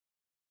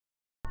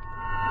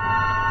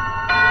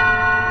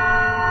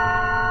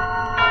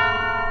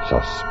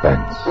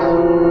Suspense.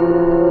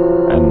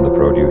 And the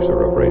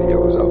producer of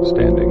radio's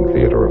outstanding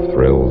theater of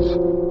thrills,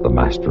 the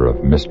master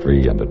of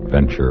mystery and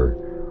adventure,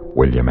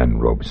 William N.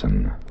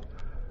 Robson.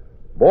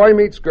 Boy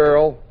meets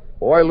girl,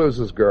 boy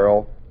loses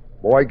girl,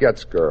 boy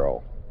gets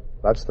girl.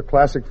 That's the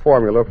classic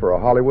formula for a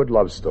Hollywood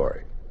love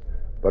story.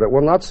 But it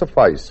will not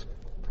suffice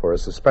for a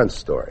suspense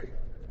story.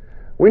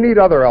 We need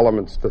other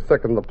elements to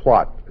thicken the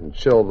plot and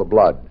chill the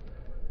blood.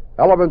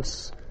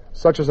 Elements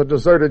such as a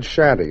deserted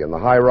shanty in the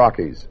high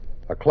Rockies,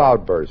 a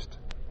cloudburst,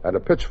 and a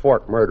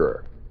pitchfork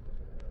murderer.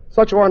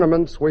 Such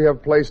ornaments we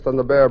have placed on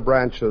the bare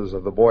branches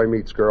of the boy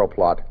meets girl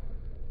plot,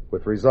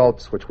 with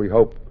results which we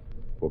hope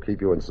will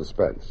keep you in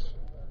suspense.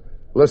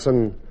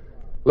 Listen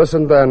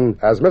then,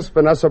 as Miss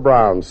Vanessa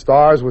Brown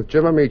stars with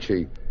Jim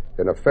Amici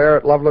in Affair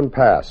at Loveland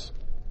Pass,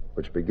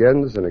 which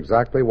begins in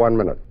exactly 1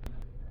 minute.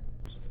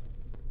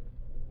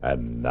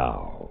 And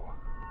now,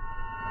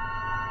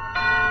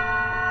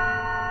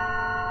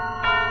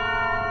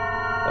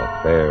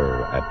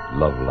 Affair at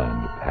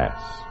Loveland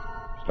Pass,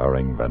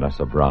 starring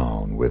Vanessa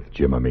Brown with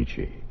Jim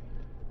Amici.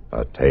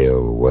 A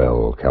tale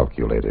well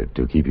calculated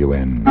to keep you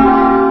in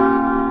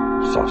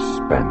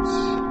suspense.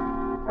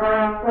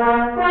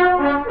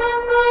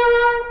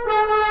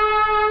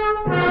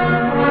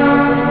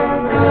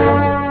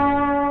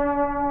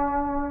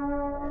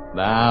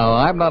 Now,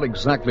 I'm not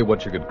exactly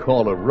what you could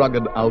call a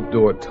rugged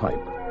outdoor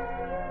type.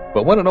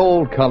 But when an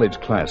old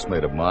college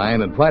classmate of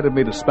mine invited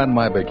me to spend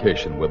my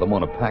vacation with him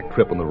on a packed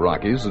trip in the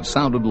Rockies, it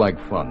sounded like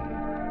fun.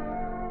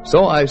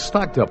 So I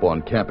stocked up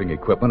on camping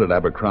equipment at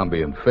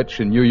Abercrombie & Fitch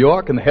in New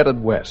York and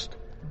headed west.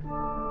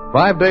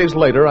 5 days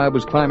later, I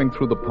was climbing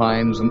through the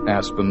pines and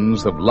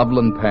aspens of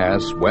Loveland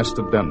Pass west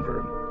of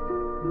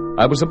Denver.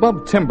 I was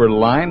above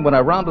timberline when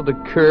I rounded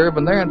a curve,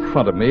 and there in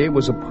front of me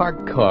was a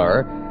parked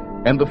car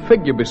and a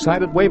figure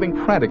beside it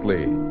waving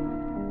frantically.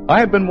 I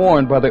had been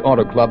warned by the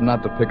auto club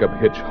not to pick up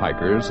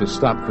hitchhikers or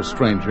stop for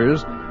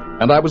strangers,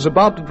 and I was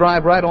about to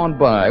drive right on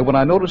by when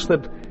I noticed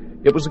that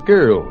it was a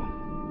girl,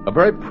 a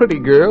very pretty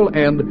girl,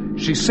 and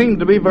she seemed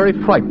to be very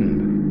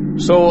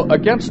frightened. So,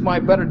 against my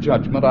better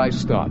judgment, I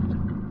stopped.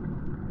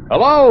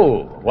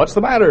 Hello! What's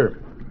the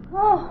matter?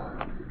 Oh,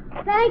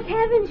 thank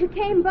heavens you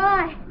came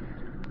by.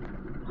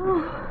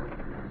 Oh,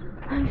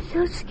 I'm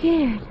so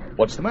scared.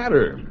 What's the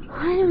matter?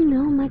 I don't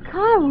know. My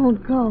car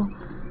won't go.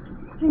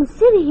 I've been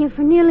sitting here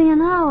for nearly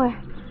an hour.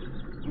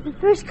 It's the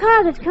first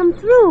car that's come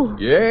through.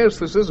 Yes,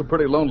 this is a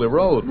pretty lonely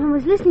road. I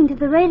was listening to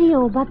the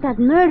radio about that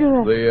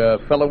murderer. The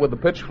fellow with the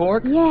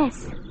pitchfork?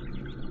 Yes.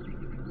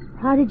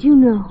 How did you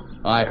know?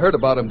 I heard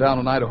about him down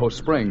in Idaho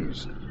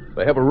Springs.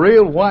 They have a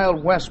real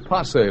Wild West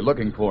posse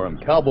looking for him.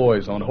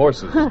 Cowboys on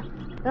horses.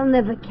 They'll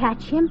never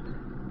catch him.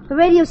 The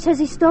radio says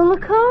he stole a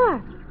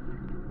car.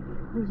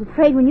 I was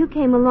afraid when you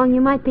came along you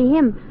might be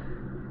him.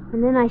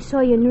 And then I saw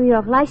your New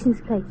York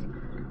license plates.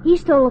 He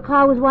stole a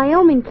car with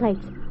Wyoming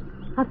plates.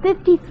 A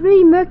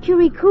 53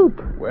 Mercury Coupe.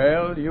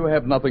 Well, you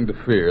have nothing to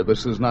fear.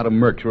 This is not a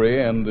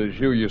Mercury, and as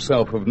you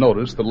yourself have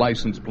noticed, the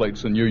license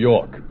plate's in New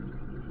York.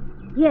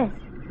 Yes.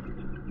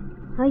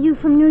 Are you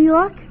from New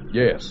York?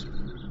 Yes.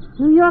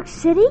 New York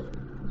City?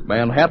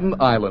 Manhattan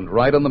Island,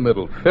 right in the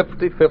middle,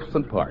 55th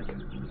and Park.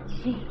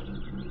 Gee.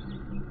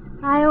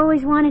 I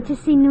always wanted to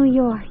see New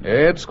York.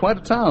 It's quite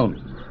a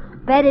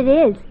town. Bet it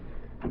is.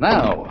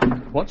 Now,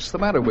 what's the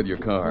matter with your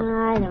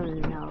car? I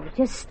don't know.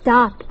 Just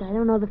stopped. I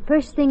don't know the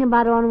first thing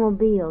about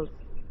automobiles.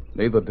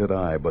 Neither did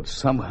I, but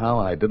somehow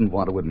I didn't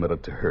want to admit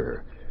it to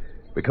her.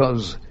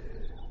 Because,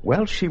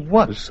 well, she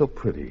was so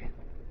pretty.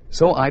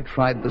 So I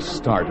tried to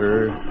start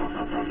her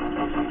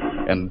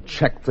and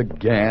checked the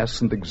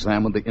gas and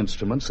examined the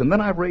instruments, and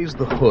then I raised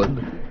the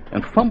hood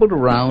and fumbled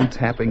around,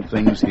 tapping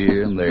things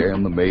here and there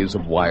in the maze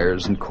of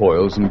wires and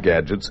coils and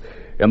gadgets,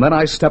 and then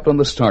I stepped on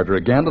the starter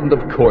again, and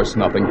of course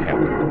nothing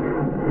happened.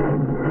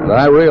 And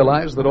I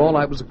realized that all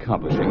I was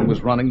accomplishing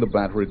was running the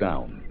battery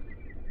down.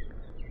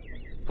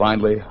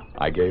 Finally,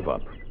 I gave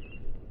up.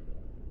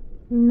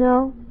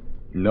 No?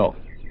 No.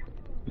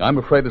 I'm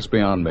afraid it's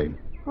beyond me.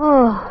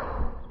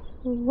 Oh,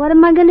 what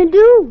am I going to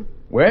do?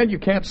 Well, you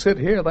can't sit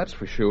here, that's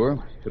for sure.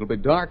 It'll be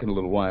dark in a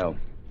little while.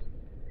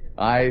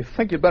 I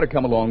think you'd better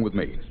come along with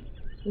me.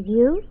 With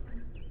you?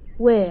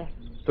 Where?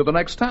 To the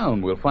next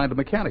town. We'll find a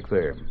mechanic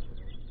there.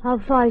 How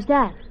far is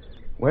that?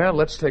 Well,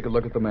 let's take a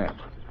look at the map.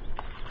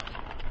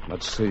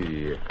 Let's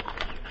see.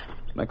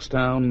 Next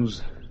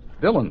town's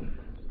Dillon.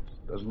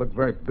 Doesn't look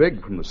very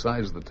big from the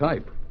size of the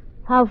type.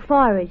 How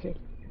far is it?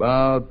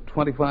 About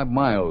 25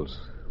 miles.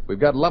 We've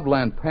got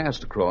Loveland Pass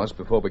to cross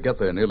before we get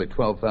there, nearly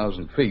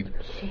 12,000 feet.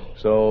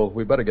 So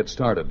we better get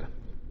started.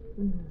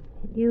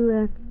 Do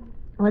you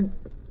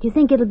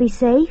think it'll be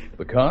safe?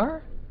 The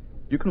car?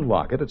 You can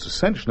lock it. It's a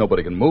cinch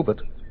nobody can move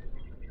it.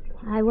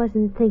 I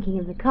wasn't thinking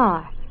of the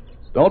car.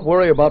 Don't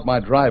worry about my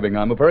driving.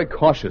 I'm a very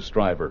cautious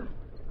driver.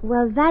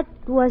 Well, that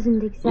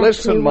wasn't exactly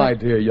Listen, my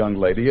dear young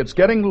lady, it's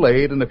getting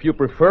late, and if you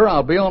prefer,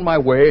 I'll be on my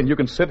way, and you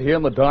can sit here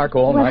in the dark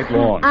all night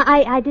long.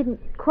 I didn't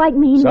quite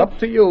mean It's that. up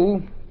to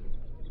you.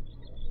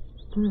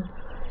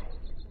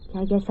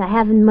 I guess I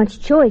haven't much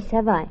choice,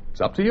 have I?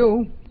 It's up to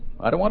you.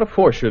 I don't want to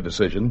force your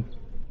decision.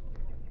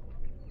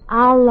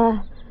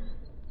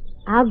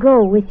 I'll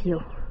go with you.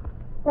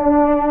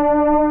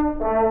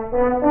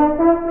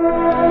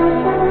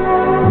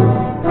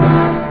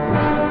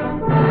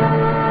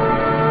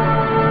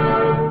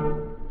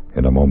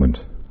 In a moment,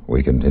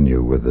 we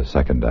continue with the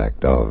second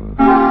act of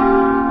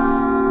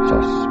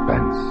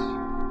Suspense.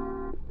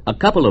 A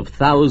couple of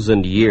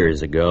 1,000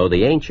 years ago,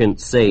 the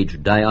ancient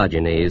sage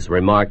Diogenes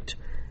remarked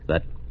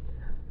that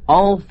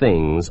all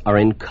things are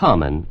in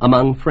common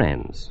among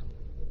friends.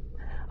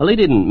 Well, he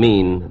didn't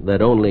mean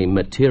that only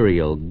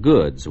material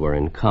goods were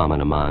in common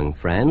among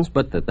friends,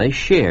 but that they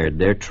shared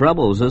their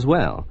troubles as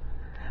well.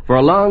 For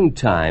a long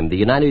time, the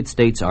United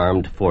States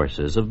Armed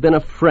Forces have been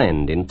a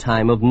friend in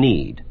time of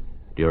need,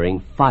 during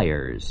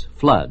fires,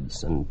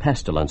 floods, and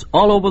pestilence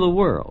all over the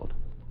world.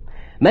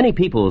 Many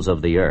peoples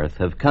of the earth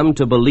have come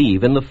to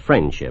believe in the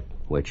friendship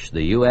which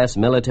the U.S.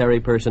 military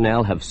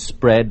personnel have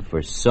spread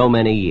for so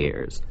many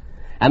years,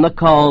 and the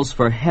calls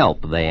for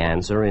help they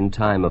answer in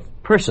time of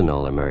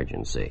personal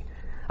emergency,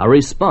 a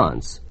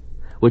response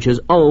which has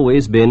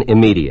always been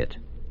immediate.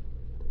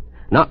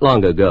 Not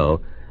long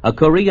ago, a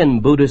Korean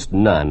Buddhist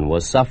nun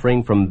was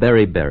suffering from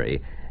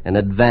beriberi, an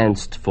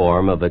advanced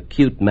form of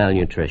acute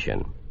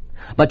malnutrition.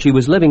 But she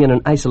was living in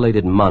an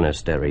isolated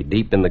monastery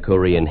deep in the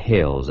Korean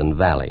hills and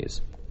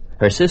valleys.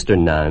 Her sister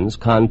nuns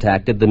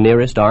contacted the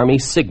nearest Army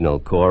Signal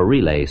Corps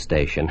relay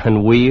station,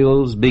 and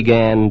wheels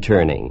began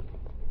turning.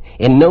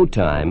 In no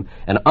time,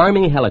 an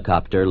Army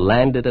helicopter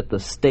landed at the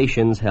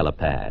station's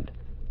helipad.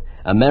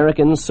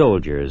 American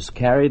soldiers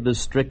carried the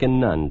stricken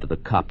nun to the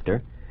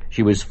copter.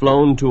 She was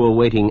flown to a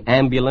waiting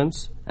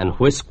ambulance and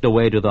whisked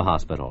away to the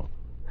hospital.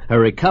 Her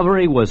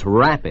recovery was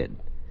rapid,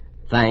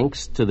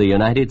 thanks to the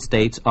United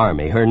States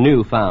Army, her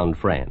newfound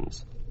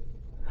friends.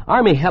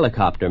 Army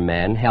helicopter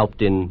men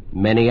helped in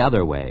many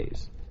other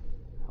ways.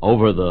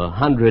 Over the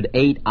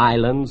 108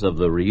 islands of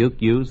the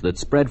Ryukyus that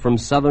spread from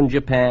southern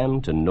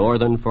Japan to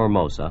northern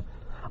Formosa,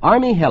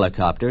 Army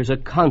helicopters are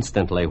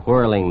constantly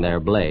whirling their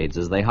blades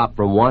as they hop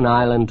from one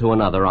island to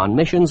another on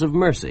missions of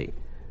mercy.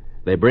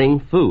 They bring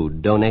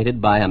food donated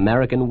by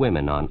American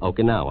women on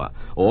Okinawa,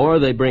 or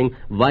they bring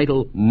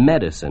vital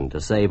medicine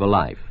to save a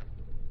life.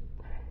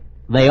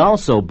 They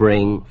also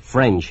bring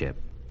friendship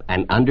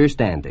and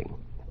understanding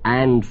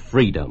and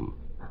freedom,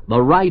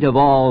 the right of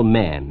all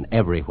men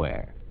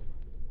everywhere.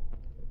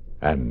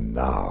 And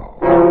now,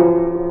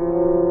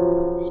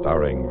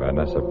 starring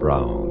Vanessa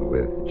Brown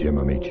with Jim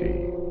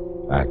Amici,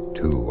 Act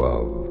 2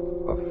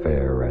 of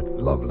Affair at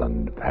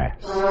Loveland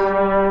Pass.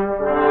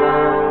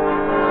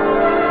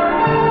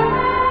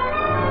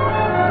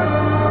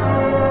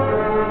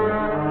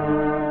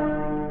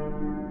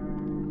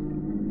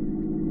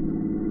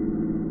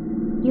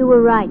 You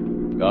were right.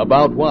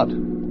 About what?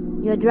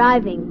 You're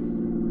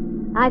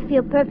driving. I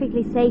feel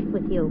perfectly safe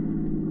with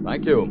you.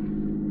 Thank you.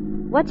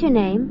 What's your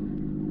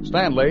name?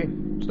 Stanley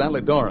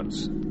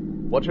Dorrance.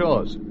 What's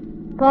yours?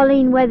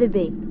 Pauline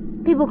Weatherby.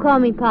 People call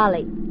me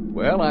Polly.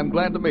 Well, I'm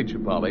glad to meet you,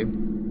 Polly.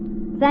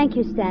 Thank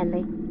you,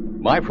 Stanley.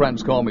 My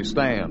friends call me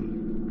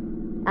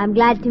Stan. I'm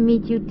glad to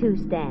meet you too,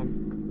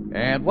 Stan.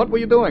 And what were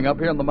you doing up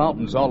here in the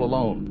mountains all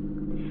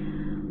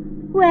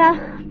alone? Well,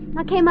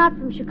 I came out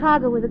from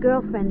Chicago with a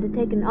girlfriend to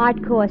take an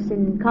art course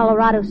in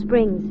Colorado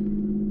Springs.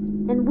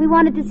 And we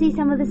wanted to see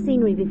some of the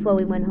scenery before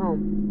we went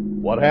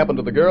home. What happened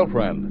to the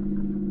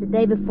girlfriend? The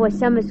day before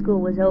summer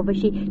school was over,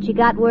 she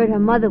got word her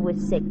mother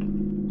was sick.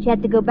 She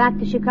had to go back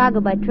to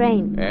Chicago by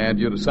train. And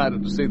you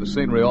decided to see the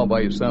scenery all by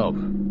yourself?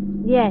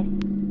 Yes.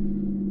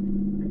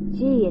 But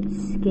gee,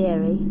 it's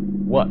scary.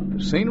 What,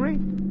 the scenery?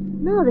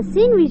 No, the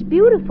scenery's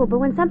beautiful, but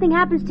when something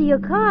happens to your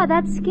car,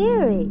 that's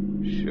scary.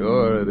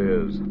 Sure it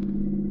is.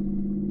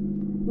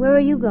 Where are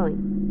you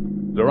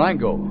going?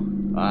 Durango.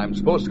 I'm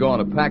supposed to go on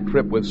a pack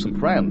trip with some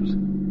friends.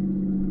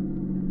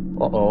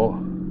 Uh-oh.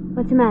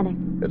 What's the matter?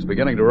 It's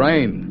beginning to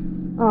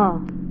rain.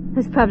 Oh,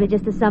 it's probably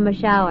just a summer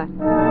shower.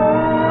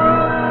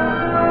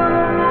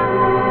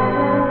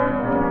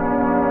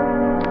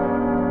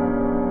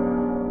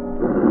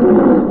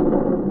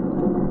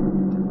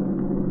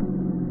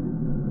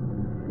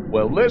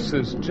 Well, this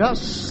is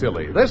just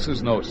silly. This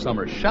is no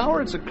summer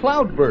shower. It's a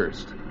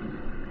cloudburst.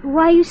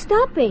 Why are you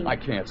stopping? I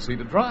can't see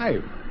to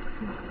drive.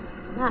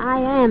 I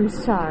am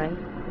sorry.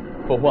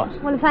 For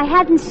what? Well, if I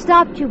hadn't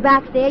stopped you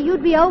back there,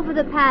 you'd be over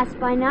the pass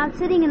by now,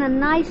 sitting in a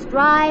nice,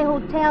 dry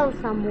hotel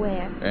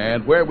somewhere.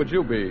 And where would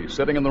you be?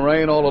 Sitting in the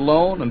rain all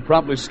alone and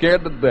probably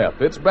scared to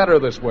death. It's better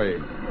this way.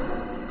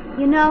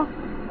 You know,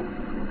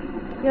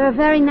 you're a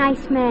very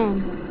nice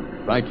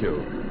man. Thank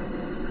you.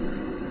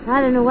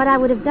 I don't know what I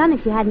would have done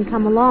if you hadn't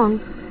come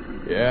along.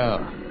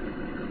 Yeah.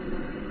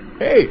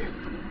 Hey,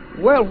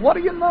 well, what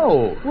do you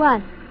know?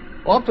 What?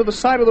 Off to the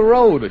side of the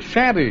road, a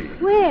shanty.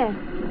 Where?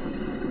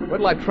 Wait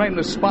till I train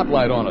this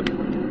spotlight on it.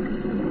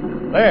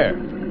 There.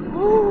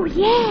 Oh,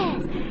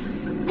 yes.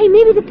 Hey,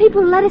 maybe the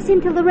people let us in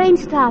till the rain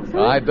stops,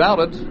 huh? I doubt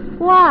it,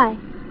 Why?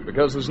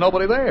 because there's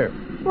nobody there.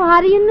 Well,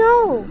 how do you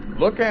know?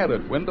 Look at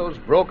it. Windows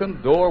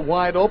broken, door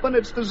wide open.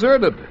 It's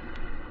deserted.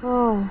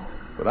 Oh.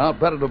 But I'll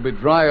bet it'll be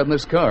drier in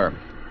this car.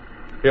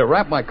 Here,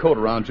 wrap my coat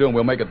around you and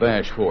we'll make a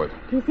dash for it.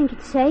 Do you think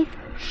it's safe?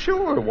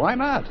 Sure, why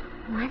not?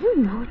 I don't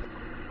know.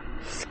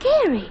 It's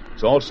scary.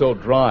 It's also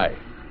dry.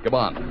 Come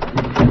on.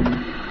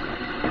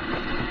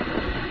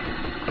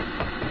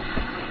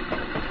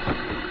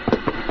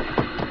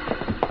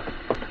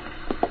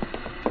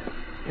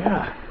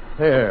 Yeah,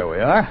 there we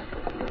are.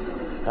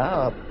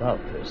 How about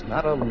this?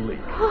 Not a leak.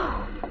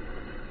 Oh,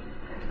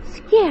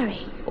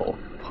 scary. Oh,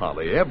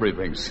 Polly,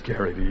 everything's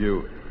scary to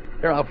you.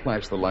 Here, I'll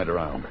flash the light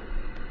around.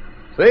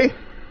 See?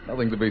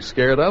 Nothing to be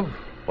scared of.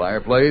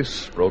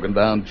 Fireplace, broken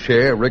down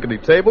chair, rickety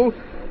table.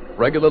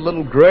 Regular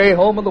little gray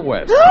home in the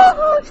West.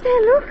 Oh,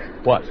 Stan,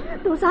 look.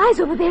 What? Those eyes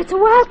over there. It's a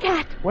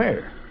wildcat.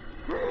 Where?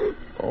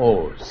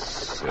 Oh,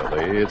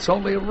 silly. It's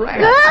only a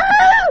rat.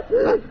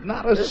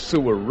 Not a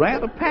sewer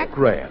rat, a pack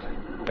rat.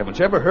 Haven't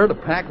you ever heard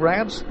of pack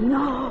rats?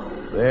 No.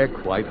 They're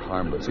quite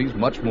harmless. He's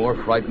much more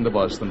frightened of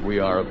us than we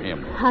are of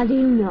him. How do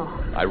you know?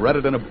 I read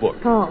it in a book.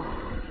 Oh.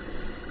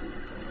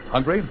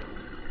 Hungry?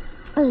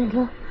 A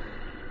little.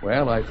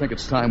 Well, I think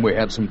it's time we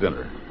had some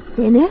dinner.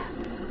 Dinner?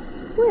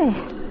 Where?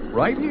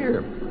 Right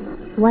here.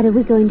 What are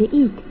we going to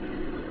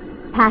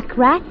eat? Pack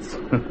rats?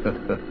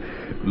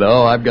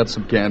 No, I've got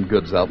some canned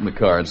goods out in the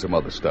car and some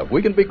other stuff.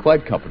 We can be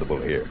quite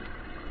comfortable here.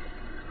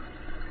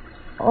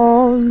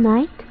 All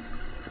night?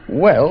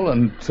 Well,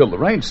 until the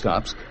rain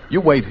stops,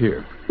 you wait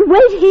here.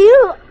 Wait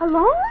here?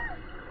 Alone?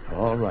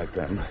 All right,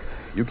 then.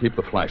 You keep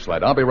the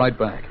flashlight. I'll be right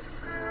back.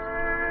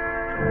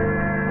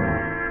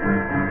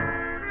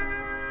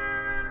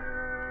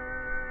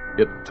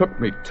 It took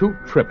me 2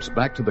 trips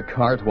back to the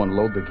car to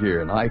unload the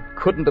gear, and I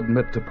couldn't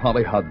admit to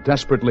Polly how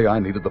desperately I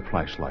needed the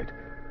flashlight.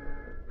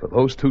 For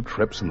those 2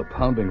 trips in the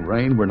pounding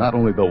rain were not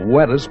only the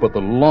wettest, but the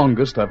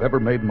longest I've ever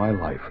made in my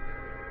life.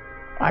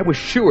 I was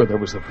sure there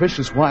was a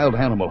vicious wild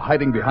animal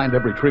hiding behind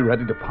every tree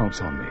ready to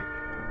pounce on me.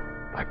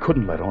 I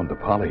couldn't let on to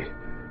Polly.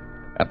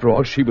 After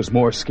all, she was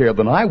more scared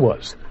than I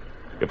was,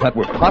 if that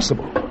were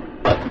possible.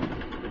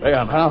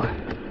 There now.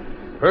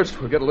 First,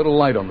 we'll get a little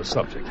light on the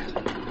subject.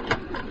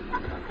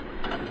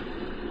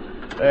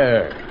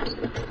 There.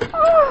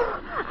 Oh,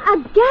 a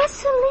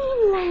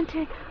gasoline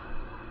lantern.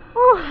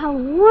 Oh, how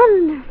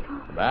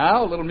wonderful.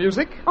 Now, a little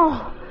music.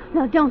 Oh,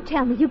 no, don't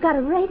tell me. You got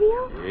a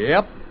radio?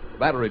 Yep.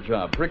 Battery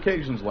job for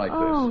occasions like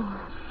this.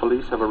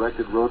 Police have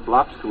erected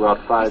roadblocks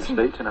throughout 5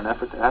 states in an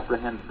effort to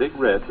apprehend Big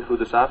Red, who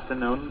this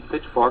afternoon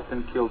pitchforked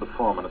and killed the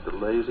foreman at the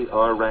Lazy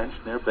R Ranch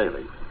near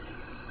Bailey.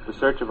 The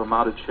search of a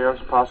mounted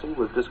sheriff's posse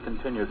was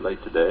discontinued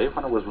late today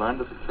when it was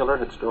learned that the killer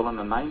had stolen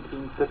a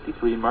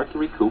 1953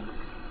 Mercury coupe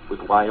with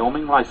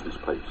Wyoming license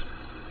plates.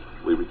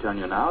 We return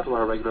you now to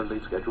our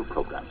regularly scheduled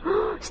program.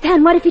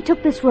 Stan, what if he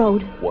took this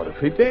road? What if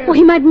he did? Well,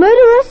 he might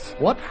murder us.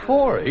 What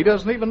for? He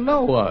doesn't even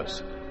know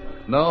us.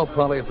 No,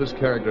 Polly, if this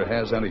character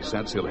has any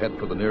sense, he'll head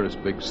for the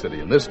nearest big city.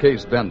 In this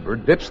case, Denver.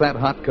 Ditch that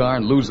hot car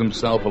and lose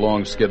himself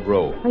along Skid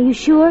Row. Are you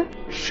sure?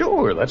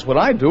 Sure, that's what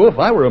I'd do if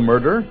I were a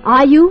murderer.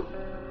 Are you?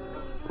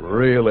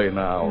 Really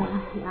now?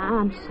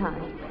 I'm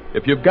sorry.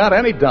 If you've got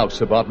any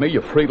doubts about me,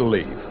 you're free to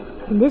leave.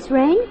 In this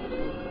rain?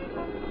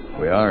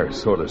 We are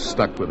sort of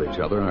stuck with each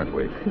other, aren't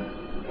we?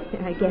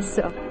 I guess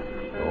so.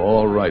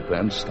 All right,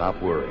 then.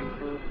 Stop worrying.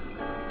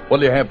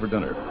 What do you have for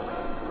dinner?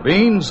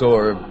 Beans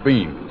or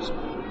beans?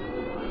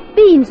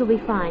 Beans will be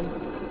fine.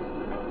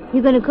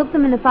 You going to cook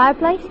them in the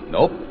fireplace?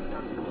 Nope.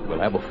 We'll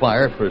have a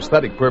fire for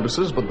aesthetic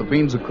purposes, but the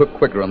beans will cook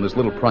quicker on this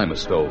little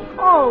Primus stove.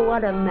 Oh,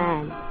 what a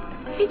man.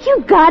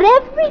 You got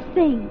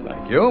everything.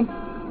 Thank you.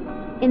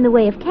 In the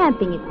way of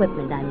camping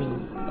equipment, I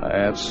mean.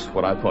 That's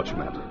what I thought you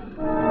meant.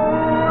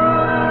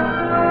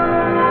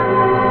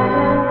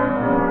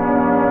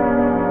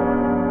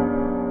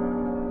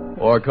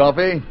 More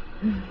coffee?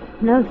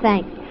 No,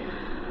 thanks.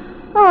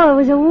 Oh, it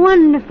was a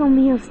wonderful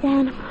meal,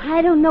 Stan.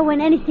 I don't know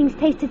when anything's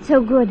tasted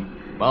so good.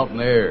 Mountain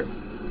air.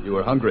 You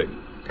were hungry.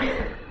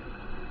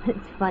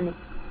 It's funny.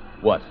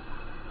 What?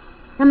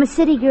 I'm a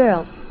city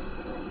girl.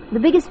 The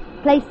biggest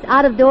place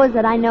out of doors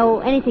that I know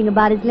anything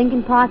about is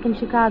Lincoln Park in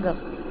Chicago.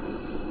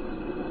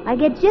 I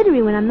get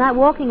jittery when I'm not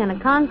walking on a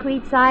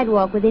concrete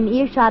sidewalk within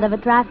earshot of a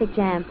traffic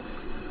jam.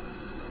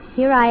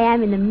 Here I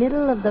am in the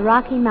middle of the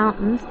Rocky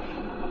Mountains,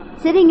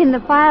 sitting in the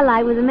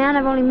firelight with a man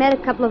I've only met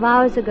a couple of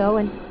hours ago,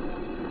 and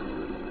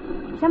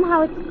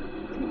somehow it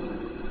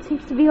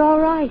seems to be all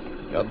right.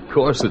 Of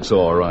course it's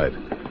all right.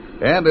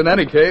 And in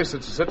any case,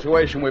 it's a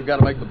situation we've got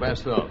to make the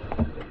best of.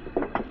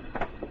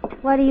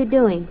 What are you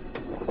doing?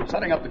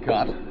 Setting up the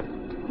cot.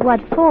 What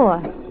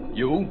for?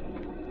 You?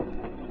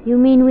 You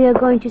mean we are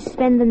going to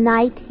spend the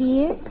night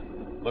here?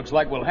 Looks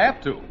like we'll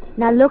have to.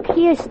 Now look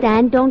here,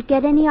 Stan. Don't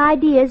get any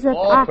ideas that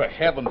Oh, for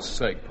heaven's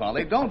sake,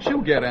 Polly. Don't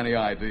you get any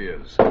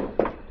ideas.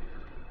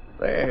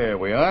 There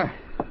we are.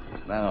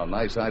 Now,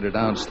 nice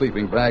eider-down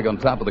sleeping bag on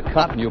top of the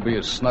cot, and you'll be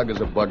as snug as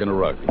a bug in a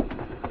rug.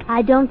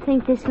 I don't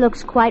think this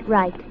looks quite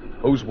right.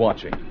 Who's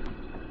watching?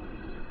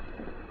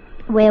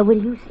 Where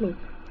will you sleep?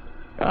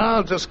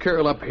 I'll just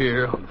curl up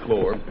here on the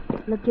floor.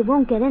 Look, you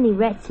won't get any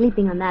rest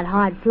sleeping on that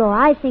hard floor.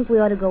 I think we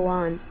ought to go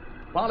on.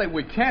 Polly,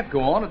 we can't go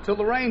on until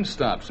the rain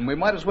stops, and we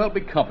might as well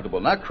be comfortable.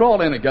 Now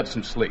crawl in and get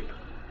some sleep.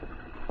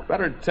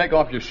 Better take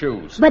off your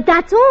shoes. But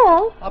that's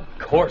all. Of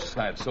course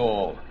that's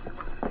all.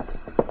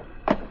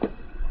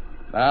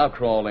 Now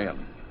crawl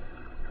in.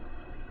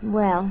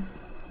 Well,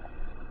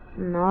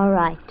 all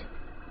right.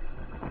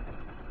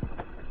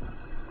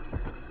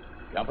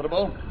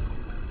 Comfortable?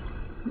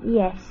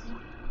 Yes,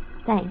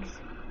 thanks.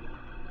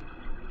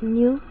 And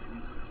you?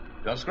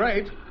 Just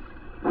great.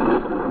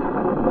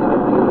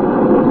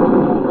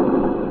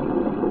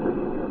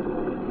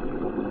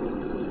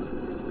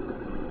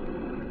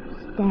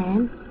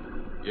 Stan,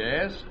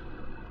 Yes?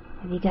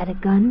 have you got a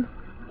gun?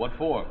 What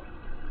for?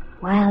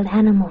 Wild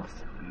animals.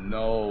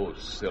 No,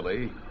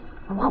 silly.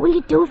 Well, what will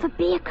you do if a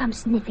bear comes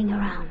sniffing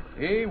around?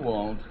 He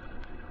won't.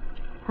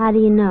 How do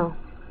you know?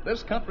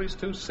 This country's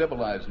too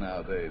civilized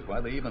nowadays.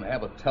 Why, they even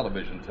have a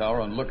television tower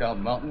on Lookout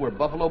Mountain where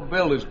Buffalo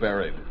Bill is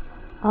buried.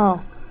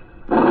 Oh.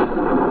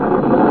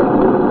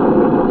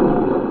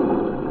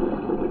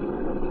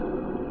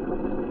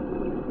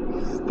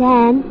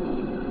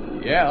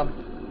 Stan, Yeah,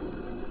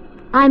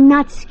 I'm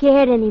not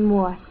scared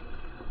anymore,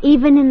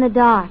 even in the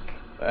dark.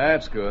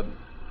 that's good.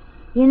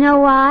 You know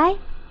why?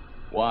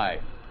 Why?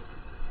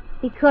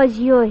 Because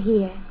you're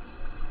here.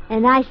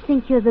 And I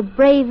think you're the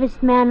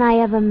bravest man I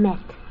ever met.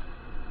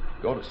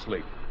 Go to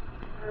sleep.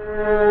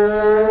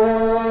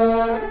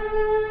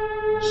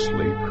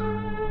 Sleep?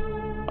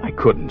 I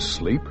couldn't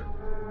sleep.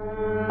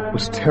 I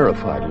was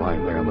terrified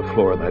lying there on the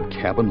floor of that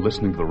cabin,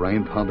 listening to the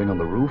rain pounding on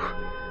the roof.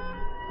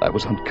 I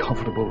was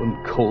uncomfortable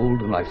and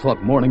cold, and I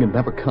thought morning had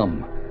never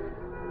come.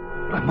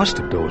 But I must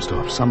have dozed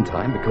off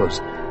sometime, because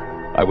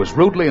I was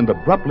rudely and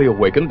abruptly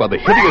awakened by the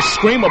hideous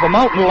scream of a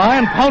mountain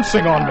lion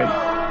pouncing on me.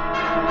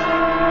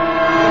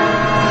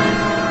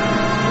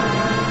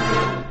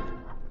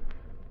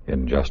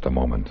 In just a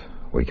moment,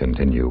 we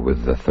continue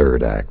with the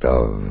third act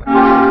of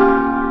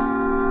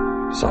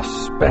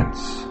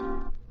Suspense.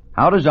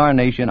 How does our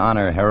nation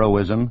honor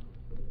heroism?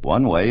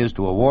 One way is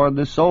to award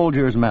the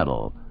Soldier's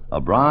Medal, a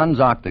bronze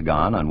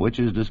octagon on which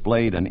is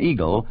displayed an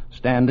eagle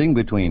standing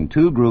between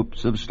two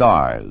groups of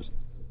stars.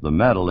 The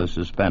medal is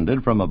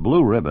suspended from a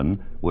blue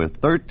ribbon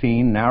with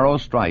 13 narrow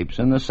stripes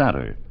in the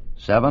center,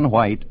 7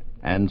 white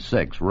and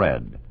 6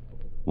 red.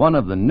 One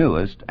of the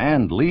newest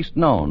and least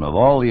known of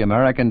all the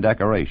American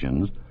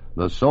decorations,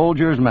 the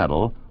Soldier's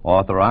Medal,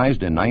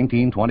 authorized in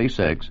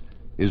 1926,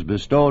 is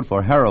bestowed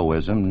for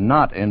heroism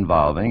not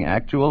involving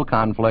actual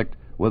conflict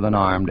with an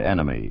armed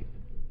enemy.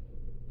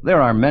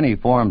 There are many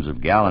forms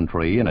of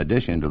gallantry in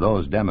addition to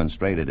those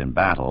demonstrated in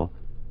battle.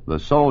 The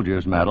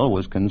Soldier's Medal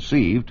was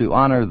conceived to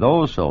honor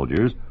those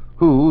soldiers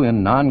who,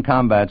 in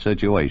non-combat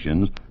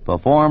situations,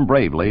 perform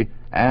bravely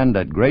and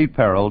at great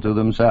peril to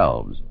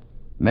themselves.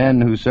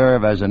 Men who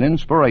serve as an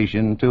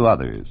inspiration to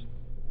others.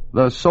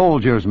 The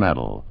Soldier's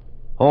Medal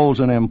holds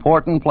an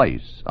important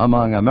place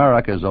among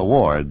America's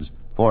awards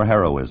for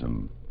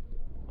heroism.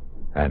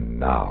 And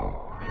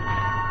now,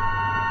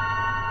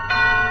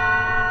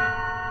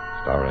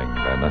 starring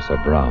Vanessa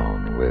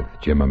Brown with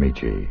Jim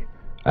Amici,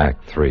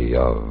 Act 3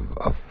 of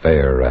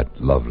Affair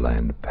at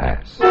Loveland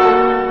Pass.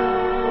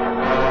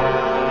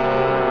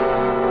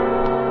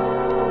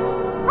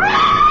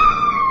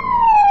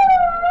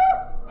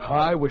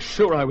 I was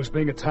sure I was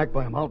being attacked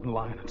by a mountain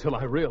lion until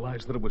I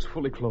realized that it was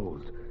fully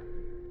clothed.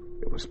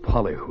 It was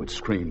Polly who had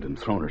screamed and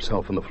thrown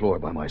herself on the floor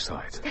by my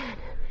side.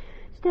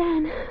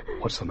 Stan.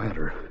 What's the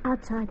matter?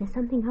 Outside, there's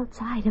something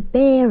outside. A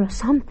bear or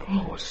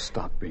something. Oh,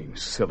 stop being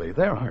silly.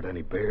 There aren't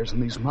any bears in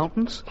these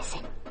mountains.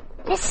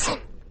 Listen.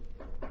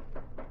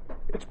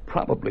 It's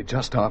probably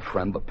just our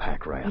friend the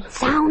pack rat. It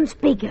sounds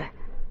bigger.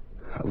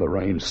 Well, the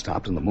rain's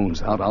stopped and the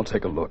moon's out. I'll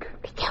take a look.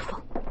 Be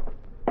careful.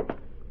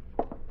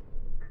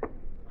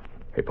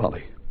 Hey,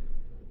 Polly.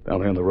 Down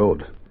there on the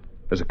road.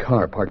 There's a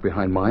car parked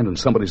behind mine and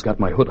somebody's got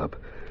my hood up.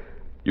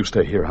 You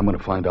stay here. I'm going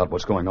to find out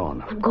what's going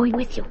on. I'm going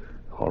with you.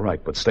 All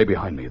right, but stay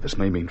behind me. This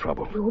may mean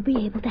trouble. You'll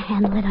be able to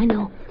handle it, I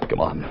know. Come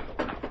on.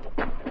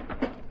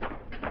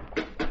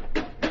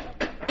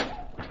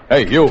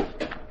 Hey, you.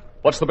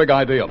 What's the big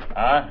idea?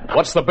 Huh?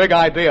 What's the big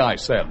idea, I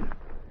said?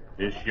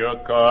 This your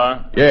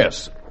car?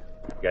 Yes.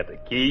 Got the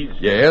keys?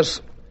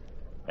 Yes?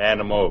 Hand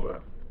them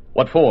over.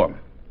 What for?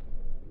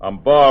 I'm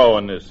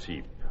borrowing this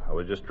heap. I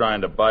was just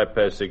trying to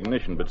bypass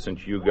ignition, but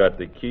since you got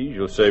the keys,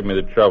 you'll save me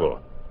the trouble.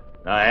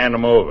 Now hand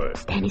them over.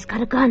 Stanley's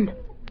got a gun.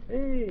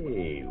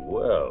 Hey,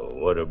 well,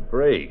 what a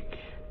break.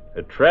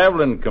 A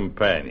traveling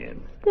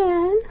companion.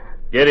 Stan?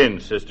 Get in,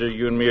 sister.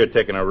 You and me are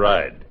taking a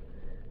ride.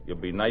 You'll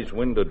be nice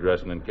window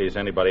dressing in case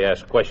anybody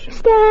asks questions.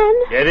 Stan?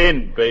 Get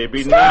in,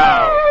 baby, Stan!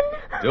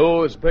 now.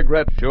 Do as Big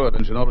Red sure.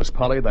 Didn't you notice,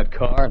 Polly, that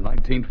car,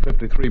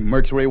 1953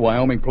 Mercury,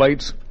 Wyoming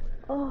plates?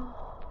 Oh.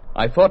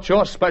 I thought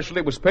your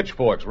specialty was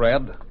pitchforks,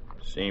 Red.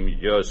 Seems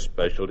your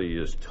specialty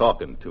is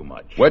talking too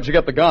much. Where'd you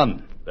get the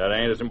gun? That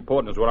ain't as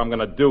important as what I'm going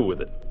to do with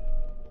it.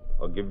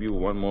 I'll give you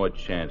one more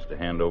chance to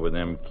hand over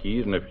them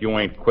keys, and if you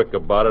ain't quick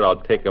about it,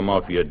 I'll take them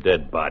off your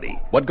dead body.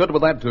 What good will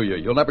that do you?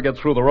 You'll never get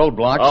through the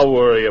roadblocks. I'll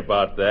worry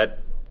about that.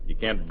 You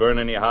can't burn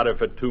any hotter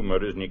for 2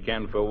 murders than you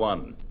can for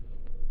 1.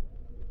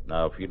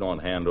 Now, if you don't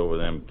hand over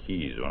them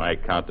keys when I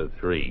count to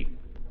 3.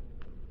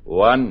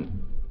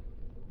 1,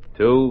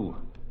 2...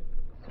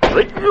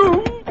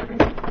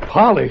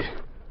 Polly!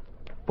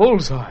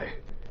 Bullseye!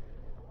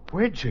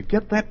 Where'd you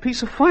get that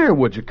piece of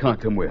firewood you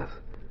conked him with?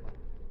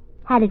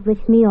 Had it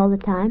with me all the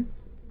time.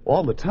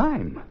 All the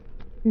time?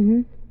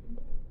 Mm-hmm.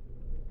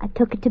 I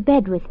took it to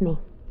bed with me.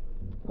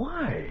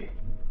 Why?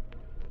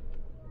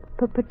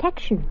 For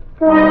protection.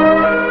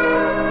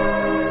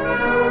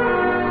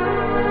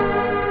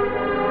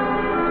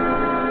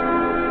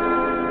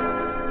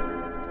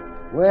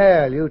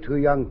 Well, you two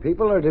young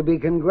people are to be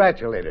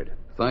congratulated.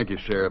 Thank you,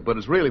 Sheriff, but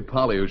it's really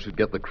Polly who should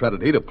get the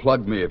credit. He'd have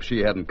plugged me if she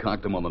hadn't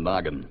conked him on the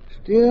noggin.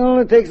 Still,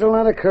 it takes a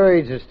lot of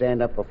courage to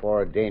stand up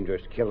before a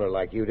dangerous killer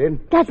like you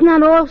did. That's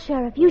not all,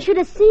 Sheriff. You should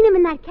have seen him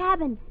in that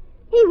cabin.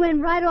 He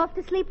went right off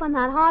to sleep on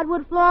that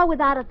hardwood floor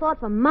without a thought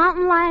for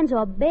mountain lions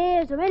or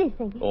bears or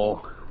anything.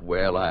 Oh,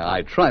 well,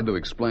 I tried to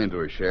explain to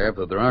her, Sheriff,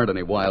 that there aren't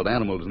any wild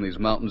animals in these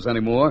mountains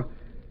anymore.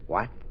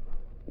 What?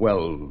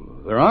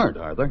 Well, there aren't,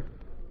 are there?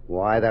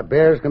 Why, the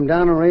bears come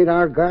down and raid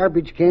our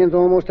garbage cans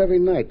almost every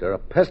night. They're a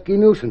pesky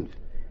nuisance.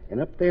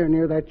 And up there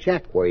near that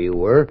shack where you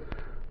were,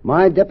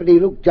 my deputy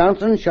Luke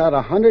Johnson shot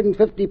a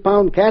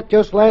 150-pound cat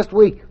just last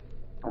week.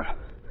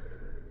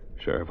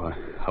 Sheriff,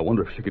 I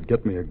wonder if you could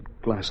get me a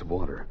glass of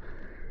water.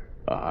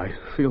 I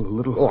feel a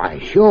little... Why,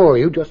 sure.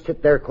 You just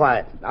sit there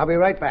quiet. I'll be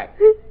right back.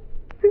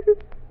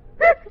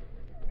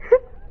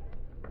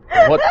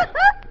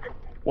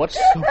 What's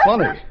so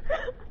funny?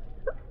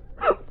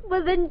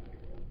 Well, then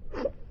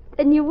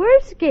you were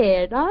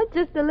scared, huh?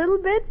 Just a little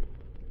bit?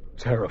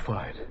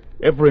 Terrified.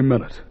 Every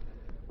minute.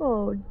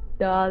 Oh,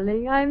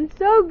 darling, I'm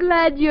so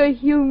glad you're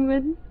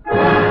human.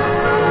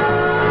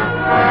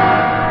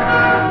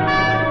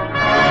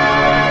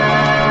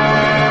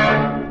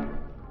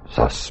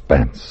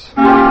 Suspense,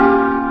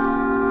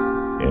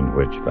 in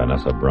which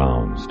Vanessa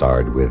Brown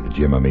starred with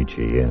Jim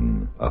Amici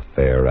in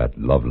Affair at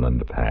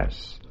Loveland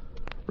Pass,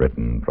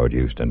 written,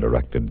 produced, and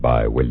directed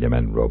by William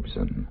N.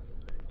 Robeson.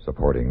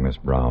 Supporting Miss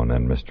Brown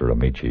and Mr.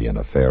 Amici in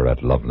Affair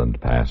at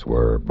Loveland Pass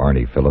were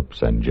Barney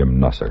Phillips and Jim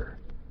Nusser.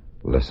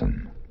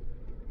 Listen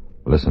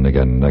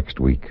again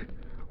next week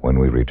when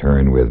we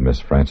return with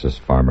Miss Frances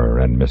Farmer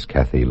and Miss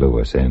Kathy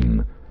Lewis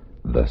in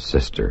The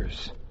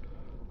Sisters.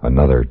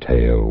 Another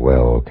tale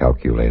well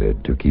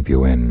calculated to keep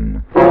you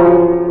in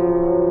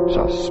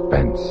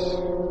suspense.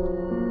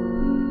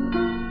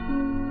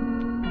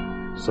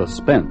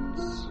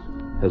 Suspense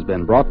has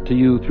been brought to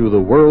you through the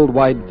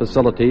worldwide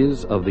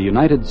facilities of the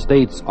United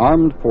States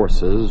Armed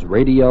Forces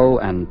Radio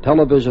and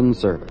Television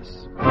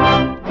Service.